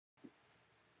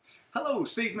Hello,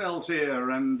 Steve Mills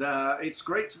here, and it's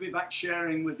great to be back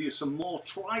sharing with you some more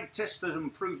tried, tested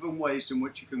and proven ways in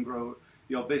which you can grow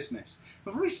your business.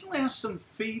 I've recently asked some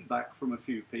feedback from a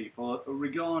few people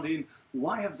regarding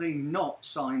why have they not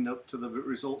signed up to the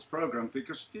results program,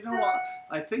 because you know what,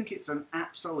 I think it's an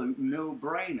absolute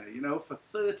no-brainer. You know, for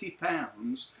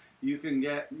 £30 you can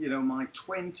get, you know, my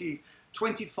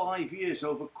 25 years,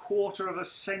 over a quarter of a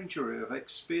century of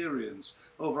experience,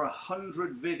 over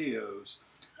 100 videos,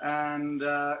 and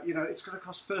you know, it's going to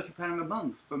cost £30 a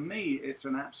month. For me, it's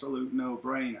an absolute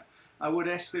no-brainer. I would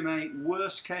estimate,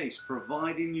 worst case,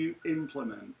 providing you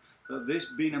implement, that this,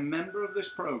 being a member of this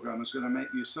program, is going to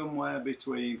make you somewhere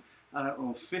between, I don't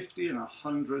know, 50 and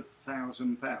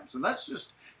 £100,000. And that's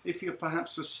just if you're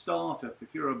perhaps a startup.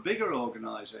 If you're a bigger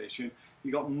organisation,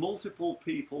 you've got multiple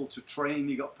people to train,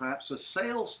 you've got perhaps a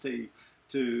sales team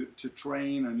to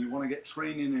train, and you want to get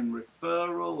training in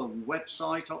referral and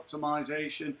website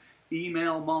optimization,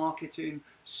 email marketing,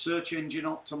 search engine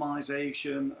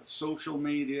optimization, social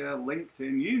media,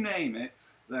 LinkedIn, you name it,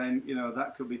 then you know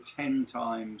that could be 10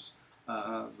 times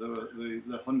the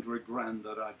 100 grand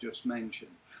that I just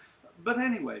mentioned. But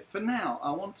anyway, for now,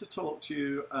 I want to talk to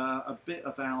you a bit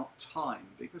about time,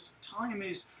 because time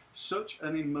is such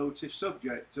an emotive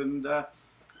subject, and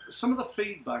some of the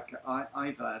feedback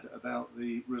I've had about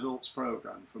the results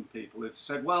program from people have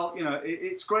said, well, you know,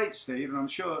 it's great, Steve, and I'm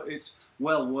sure it's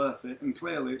well worth it, and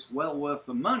clearly it's well worth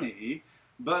the money,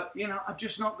 but, you know, I've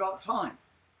just not got time.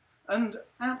 And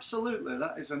absolutely,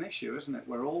 that is an issue, isn't it?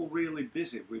 We're all really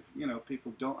busy. You know,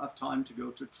 people don't have time to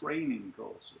go to training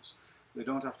courses. They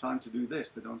don't have time to do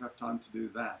this, they don't have time to do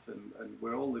that, and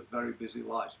we all live very busy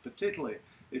lives, particularly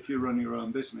if you run your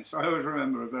own business. I always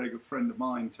remember a very good friend of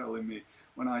mine telling me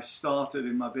when I started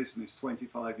in my business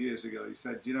 25 years ago, he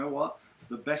said, you know what,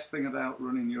 the best thing about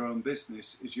running your own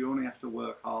business is you only have to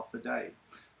work half a day.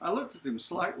 I looked at him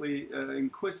slightly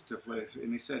inquisitively,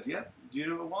 and he said, yeah, do you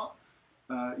know what?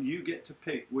 You get to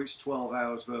pick which 12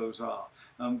 hours those are.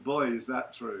 And boy, is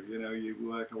that true. You know, you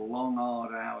work a long,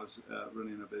 hard hours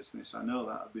running a business. I know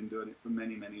that. I've been doing it for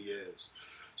many, many years.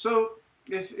 So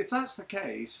if that's the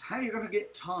case, how are you going to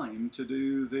get time to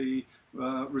do the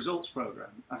results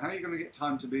program? How are you going to get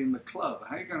time to be in the club?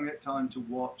 How are you going to get time to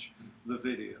watch the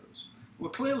videos? Well,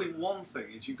 clearly one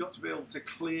thing is you've got to be able to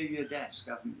clear your desk,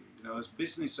 haven't you? You know, as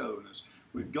business owners,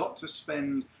 we've got to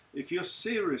spend, if you're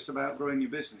serious about growing your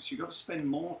business, you've got to spend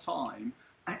more time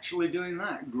actually doing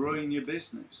that, growing your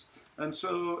business. And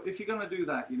so if you're going to do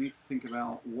that, you need to think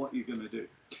about what you're going to do.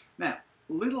 Now,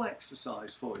 little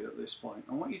exercise for you at this point.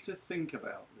 I want you to think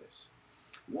about this.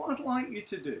 What I'd like you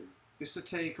to do is to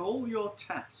take all your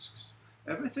tasks,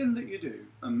 everything that you do,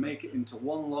 and make it into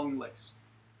one long list.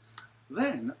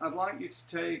 Then I'd like you to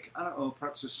take, I don't know,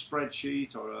 perhaps a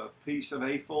spreadsheet or a piece of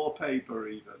A4 paper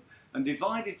even, and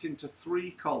divide it into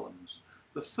 3 columns.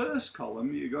 The first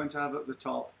column you're going to have at the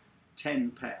top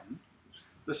 £10.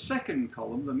 The second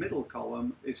column, the middle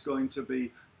column, is going to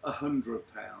be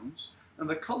 £100. And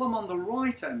the column on the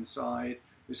right hand side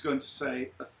is going to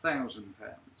say £1,000.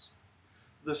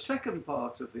 The second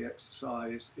part of the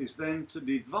exercise is then to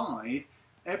divide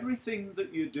everything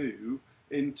that you do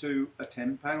into a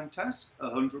 £10 task, a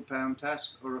 £100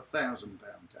 task, or a £1,000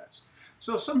 task.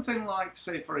 So something like,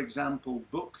 say for example,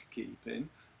 bookkeeping,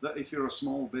 that if you're a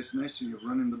small business and you're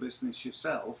running the business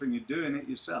yourself and you're doing it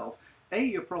yourself, A,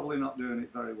 you're probably not doing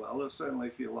it very well, or certainly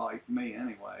if you're like me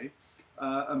anyway,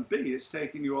 and B, it's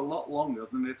taking you a lot longer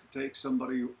than it takes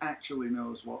somebody who actually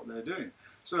knows what they're doing.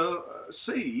 So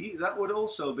C, that would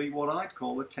also be what I'd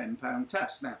call a £10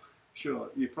 task. Now, sure,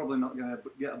 you're probably not going to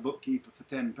get a bookkeeper for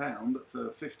 £10, but for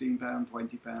 £15,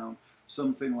 £20,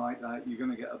 something like that, you're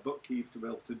going to get a bookkeeper to be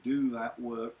able to do that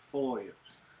work for you.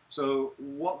 So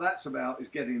what that's about is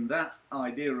getting that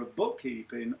idea of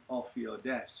bookkeeping off your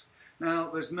desk. Now,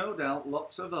 there's no doubt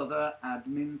lots of other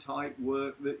admin type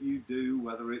work that you do,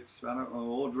 whether it's, I don't know,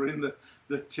 ordering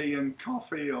the tea and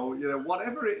coffee, or, you know,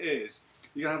 whatever it is.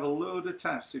 You have a load of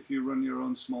tasks if you run your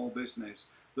own small business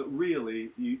that really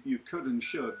you could and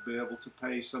should be able to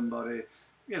pay somebody,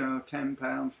 you know, £10,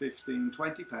 £15,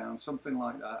 £20, something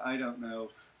like that, I don't know,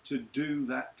 to do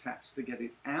that task, to get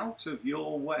it out of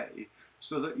your way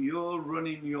so that you're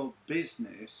running your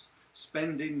business,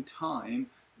 spending time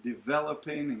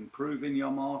developing, improving your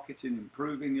marketing,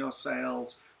 improving your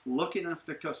sales, looking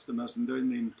after customers and doing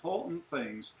the important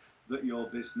things that your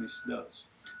business does.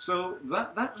 So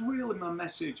that's really my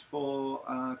message for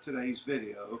today's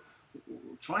video.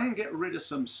 Try and get rid of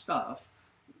some stuff,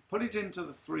 put it into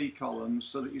the 3 columns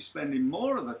so that you're spending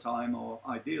more of the time, or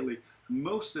ideally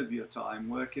most of your time,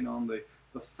 working on the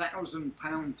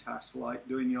 £1,000 task, like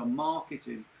doing your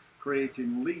marketing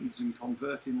creating leads and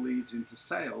converting leads into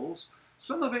sales,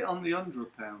 some of it on the £100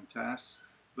 tasks,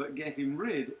 but getting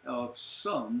rid of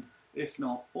some, if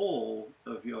not all,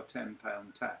 of your £10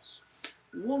 tasks.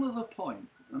 One other point,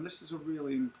 and this is a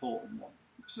really important one,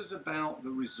 this is about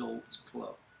the Results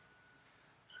Club.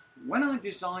 When I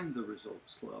designed the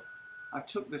Results Club, I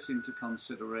took this into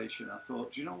consideration. I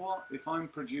thought, do you know what, if I'm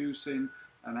producing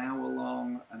an hour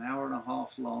long, an hour and a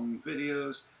half long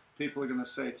videos, people are going to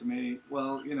say to me,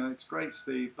 well, you know, it's great,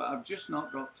 Steve, but I've just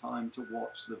not got time to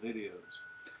watch the videos.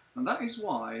 And that is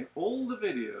why all the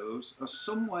videos are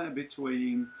somewhere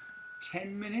between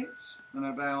 10 minutes and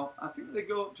about, I think they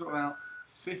go up to about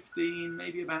 15,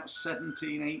 maybe about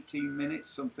 17, 18 minutes,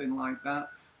 something like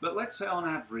that. But let's say on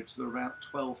average they're about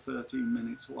 12, 13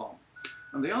 minutes long.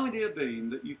 And the idea being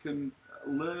that you can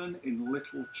learn in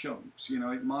little chunks. You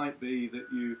know, it might be that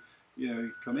you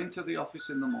come into the office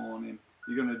in the morning,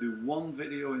 you're going to do one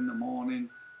video in the morning,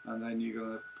 and then you're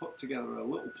going to put together a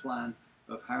little plan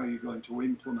of how you're going to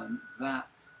implement that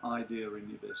idea in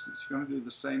your business. You're going to do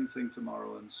the same thing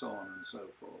tomorrow, and so on and so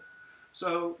forth.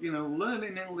 So, you know,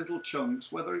 learning in little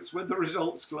chunks, whether it's with the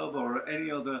Results Club or any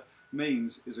other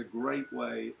means, is a great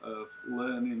way of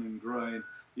learning and growing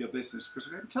your business. Because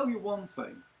I can tell you one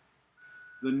thing,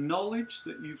 the knowledge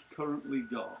that you've currently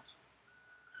got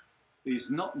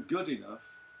is not good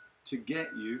enough to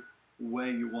get you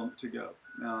where you want to go.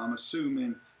 Now, I'm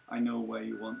assuming I know where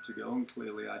you want to go, and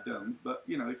clearly I don't. But,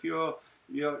 you know, if your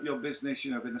business,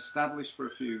 you know, been established for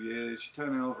a few years, you're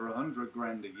turning over 100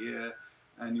 grand a year,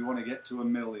 and you want to get to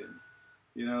 1 million,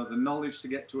 you know, the knowledge to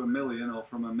get to 1 million, or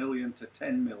from 1 million to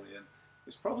 10 million,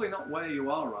 is probably not where you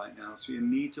are right now. So you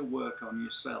need to work on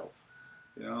yourself.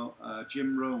 You know,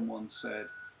 Jim Rohn once said,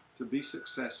 to be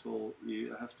successful,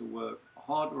 you have to work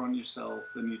harder on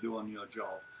yourself than you do on your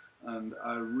job. And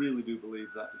I really do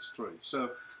believe that is true.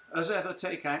 So, as ever,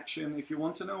 take action. If you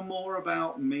want to know more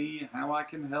about me, how I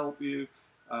can help you,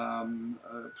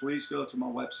 please go to my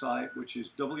website, which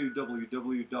is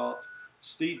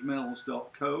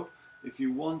www.stevemills.co. If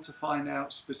you want to find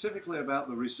out specifically about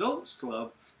the Results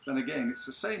Club, then again, it's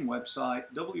the same website,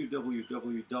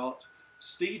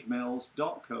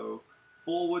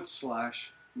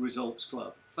 www.stevemills.co/Results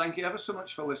Club. Thank you ever so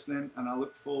much for listening, and I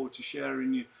look forward to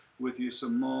sharing with you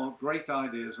some more great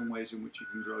ideas and ways in which you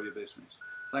can grow your business.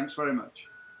 Thanks very much.